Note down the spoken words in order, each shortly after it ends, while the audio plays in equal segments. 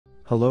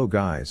Hello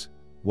guys,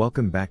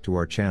 welcome back to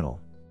our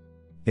channel.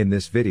 In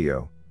this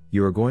video,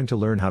 you are going to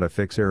learn how to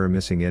fix error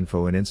missing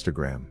info in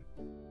Instagram.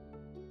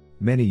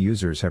 Many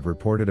users have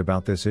reported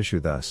about this issue,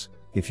 thus,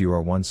 if you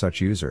are one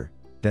such user,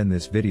 then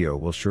this video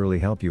will surely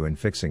help you in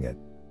fixing it.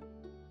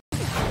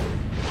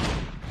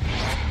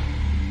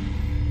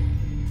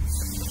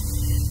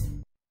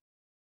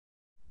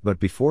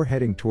 But before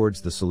heading towards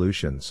the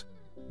solutions,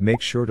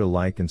 make sure to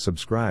like and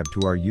subscribe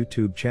to our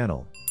YouTube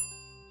channel.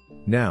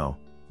 Now,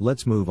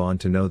 let's move on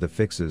to know the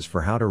fixes for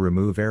how to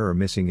remove error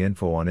missing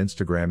info on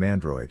Instagram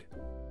Android.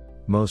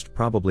 Most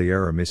probably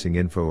error missing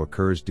info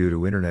occurs due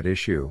to internet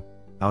issue,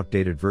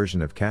 outdated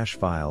version of cache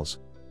files,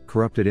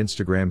 corrupted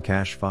Instagram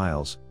cache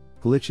files,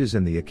 glitches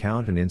in the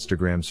account and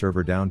Instagram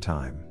server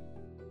downtime.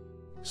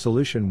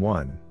 Solution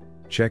 1.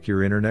 Check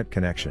your internet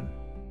connection.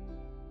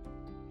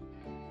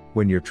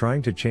 When you're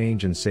trying to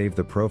change and save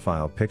the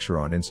profile picture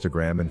on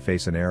Instagram and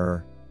face an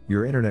error,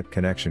 your internet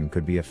connection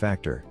could be a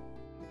factor.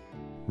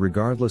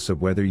 Regardless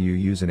of whether you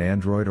use an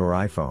Android or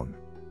iPhone,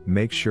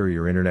 make sure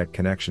your internet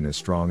connection is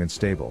strong and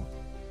stable.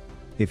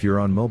 If you're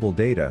on mobile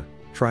data,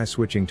 try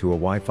switching to a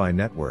Wi-Fi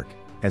network,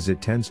 as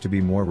it tends to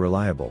be more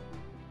reliable.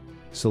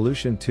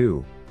 Solution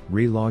 2.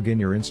 Re-log in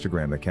your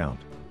Instagram account.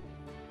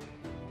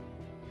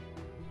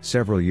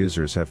 Several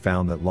users have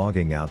found that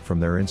logging out from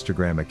their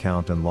Instagram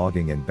account and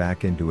logging in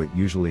back into it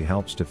usually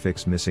helps to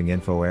fix missing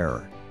info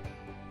error.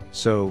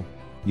 So,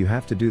 you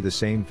have to do the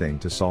same thing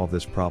to solve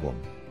this problem.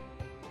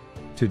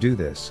 To do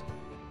this,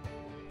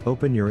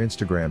 open your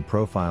Instagram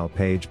profile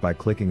page by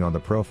clicking on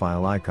the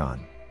profile icon.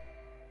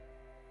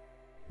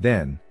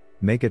 Then,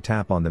 make a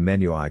tap on the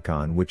menu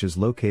icon, which is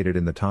located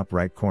in the top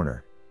right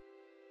corner.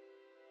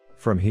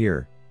 From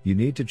here, you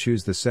need to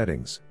choose the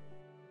settings.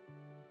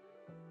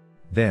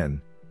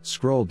 Then,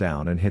 scroll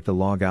down and hit the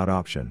logout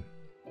option.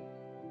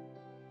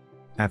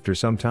 After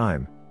some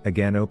time,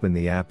 again open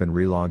the app and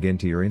re-log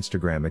into your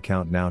Instagram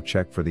account. Now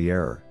check for the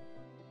error.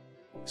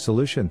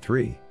 Solution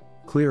 3.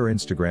 Clear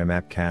Instagram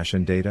app cache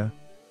and data.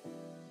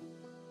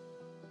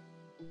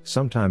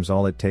 Sometimes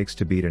all it takes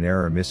to beat an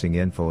error missing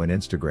info in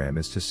Instagram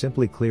is to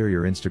simply clear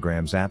your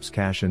Instagram's app's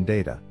cache and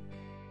data.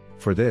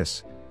 For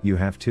this, you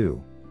have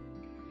to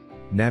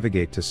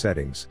navigate to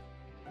Settings,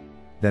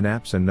 then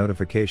Apps and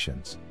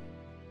Notifications.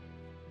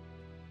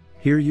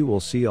 Here you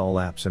will see all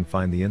apps and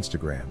find the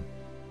Instagram.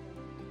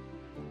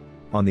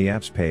 On the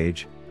apps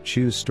page,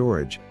 choose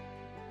Storage,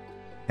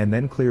 and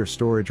then Clear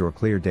Storage or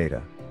Clear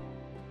Data.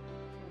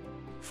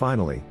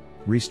 Finally,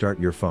 restart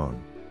your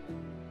phone.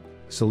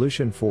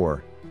 Solution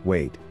 4.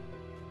 Wait.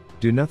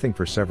 Do nothing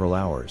for several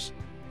hours,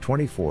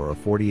 24 or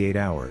 48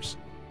 hours.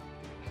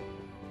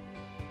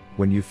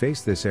 When you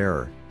face this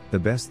error, the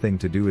best thing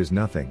to do is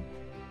nothing.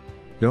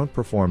 Don't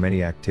perform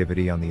any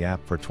activity on the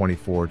app for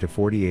 24 to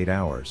 48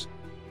 hours.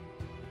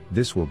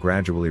 This will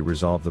gradually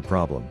resolve the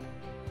problem.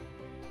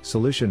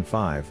 Solution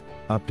 5.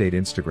 Update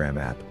Instagram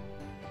app.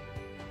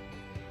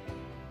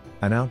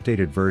 An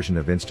outdated version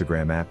of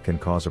Instagram app can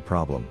cause a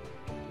problem.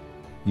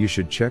 You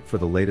should check for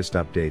the latest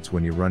updates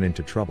when you run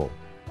into trouble.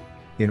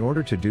 In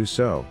order to do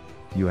so,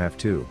 you have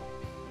to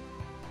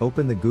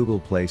open the Google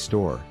Play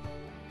Store.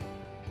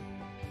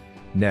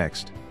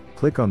 Next,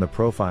 click on the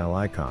profile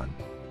icon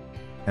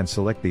and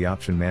select the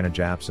option Manage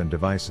Apps and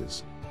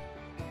Devices.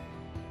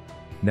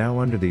 Now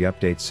under the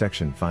Updates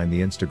section, find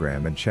the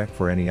Instagram and check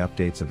for any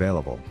updates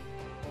available.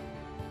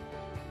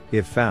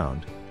 If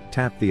found,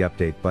 tap the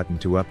Update button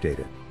to update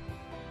it.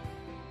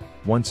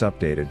 Once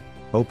updated,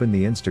 open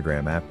the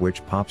Instagram app,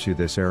 which pops you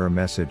this error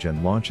message,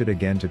 and launch it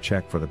again to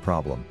check for the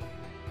problem.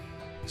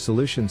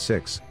 Solution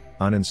 6.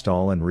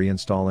 Uninstall and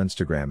reinstall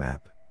Instagram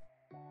app.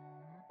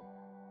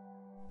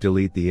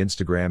 Delete the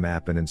Instagram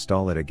app and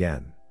install it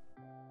again.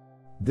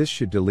 This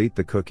should delete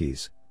the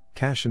cookies,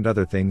 cache and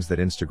other things that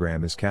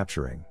Instagram is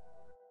capturing.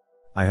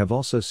 I have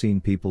also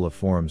seen people of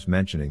forums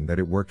mentioning that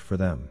it worked for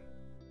them.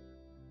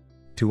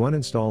 To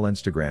uninstall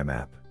Instagram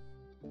app,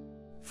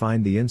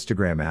 find the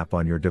Instagram app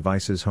on your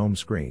device's home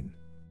screen.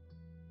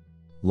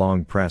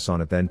 Long press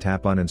on it, then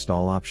tap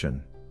Uninstall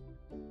option.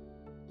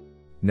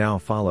 Now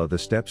follow the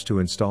steps to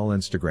install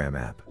Instagram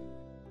app.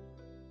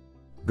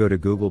 Go to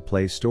Google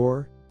Play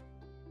Store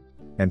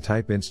and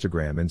type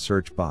Instagram in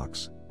search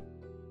box.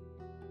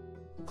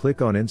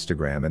 Click on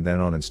Instagram and then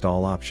on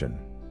Install option.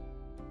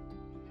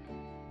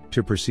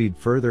 To proceed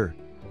further,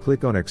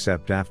 click on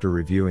Accept after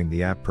reviewing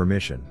the app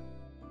permission.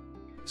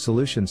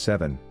 Solution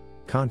 7.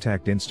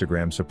 Contact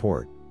Instagram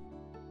support.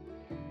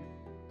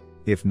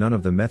 If none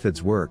of the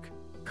methods work,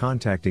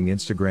 contacting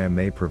Instagram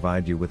may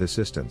provide you with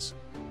assistance.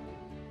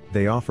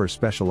 They offer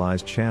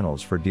specialized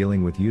channels for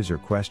dealing with user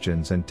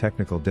questions and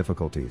technical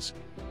difficulties.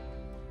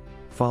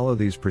 Follow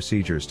these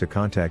procedures to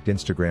contact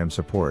Instagram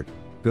support.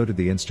 Go to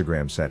the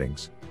Instagram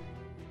settings.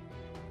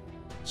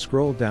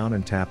 Scroll down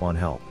and tap on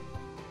Help.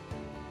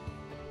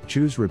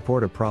 Choose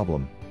Report a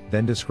problem,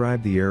 then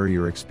describe the error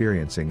you're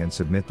experiencing and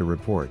submit the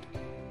report.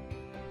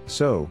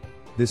 So,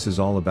 this is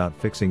all about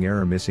fixing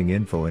error missing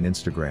info in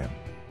Instagram.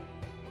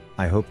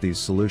 I hope these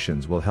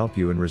solutions will help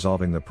you in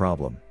resolving the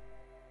problem.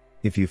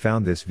 If you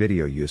found this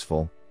video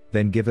useful,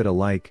 then give it a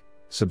like,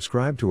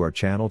 Subscribe to our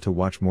channel to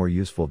watch more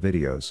useful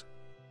videos.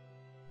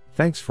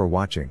 Thanks for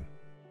watching.